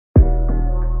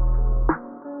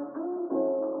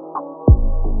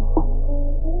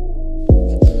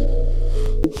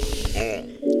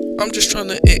I'm just trying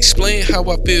to explain how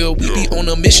I feel. We be on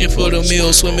a mission for the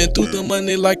meal, swimming through the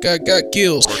money like I got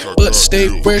gills. But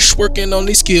stay fresh, working on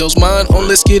these skills. Mind on,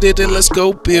 let's get it and let's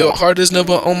go build. Heart is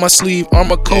never on my sleeve,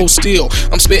 armor cold steel.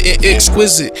 I'm spitting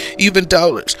exquisite, even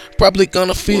dollars probably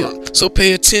gonna feel. So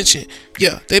pay attention.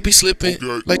 Yeah, they be slipping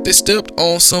like they stepped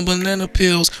on some banana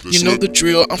peels. You know the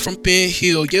drill, I'm from Ben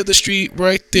Hill. Yeah, the street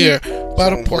right there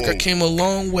by the park. I came a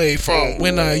long way from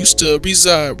when I used to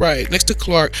reside right next to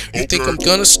Clark. You think I'm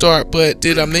gonna start, but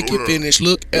did I make it finish?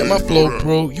 Look at my flow,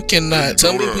 bro. You cannot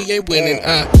tell me we ain't winning.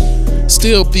 I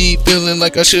still be feeling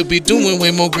like I should be doing way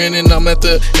more grinning. I'm at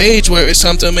the age where it's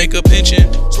time to make a pension.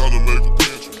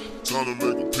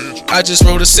 I just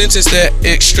wrote a sentence that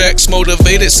extracts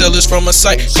motivated sellers from a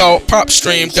site called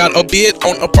PropStream. Got a bid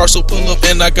on a parcel pull up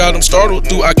and I got them startled.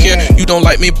 Do I care? You don't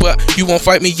like me, but you won't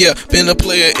fight me. Yeah, been a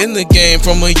player in the game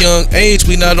from a young age.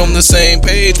 We not on the same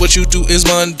page. What you do is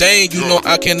mundane. You know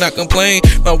I cannot complain.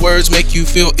 My words make you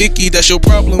feel icky. That's your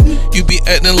problem. You be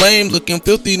acting lame, looking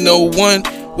filthy. No one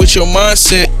with your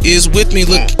mindset is with me.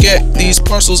 Look at these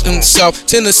parcels in South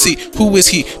Tennessee. Who is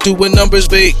he? Doing numbers,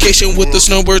 vacation with the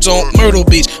snowbirds on Myrtle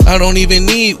Beach. I don't even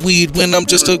need weed when I'm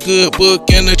just a good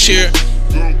book and a chair.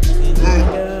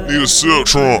 Need a sip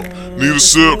trunk, need a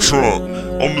sip trunk.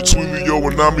 On the Twillio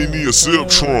and I need a sip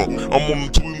trunk. I'm on the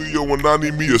Twillio and I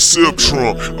need me a sip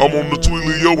trunk. I'm on the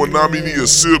Twillio and I need a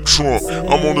sip trunk.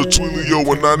 I'm on the Twillio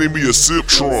and I need me a sip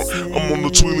trunk. I'm on the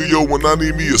Twillio and I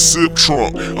need me a sip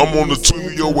trunk. I'm on the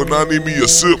Twillio and I need me a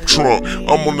sip trunk.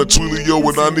 I'm on the Twillio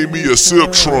and I need me a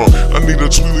sip trunk. I need a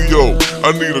Twillio,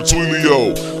 I need a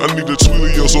Twillio. I need a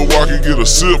Twillio so I can get a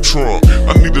sip trunk.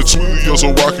 I need a Twillio so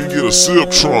I can get a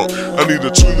sip trunk. I need a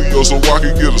Twillio so I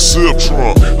can get a sip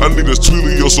trunk. I need a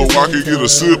Twillio so I can get a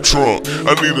sip trunk.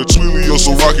 I need a Twillio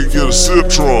so I can get a sip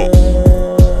trunk.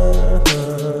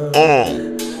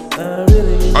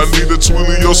 I need a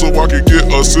Twillio so I can get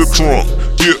a sip trunk.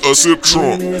 Get a sip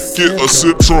trunk. Get a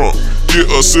sip trunk. Get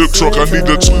a sip trunk. I need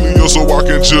a Twillio so I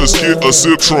can just get a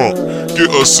sip trunk. Get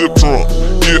a sip trunk.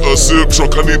 Get a sip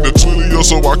trunk. I need the Twillio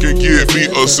so I can get me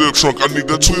a sip trunk. I need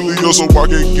the Twillio so I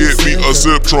can get me a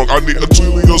sip trunk. I need a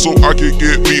Twillio so I can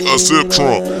get me a sip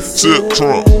trunk. Sip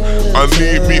trunk. I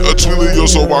need me a Twillio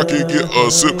so I can get a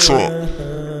sip trunk.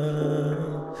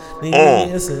 Need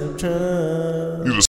a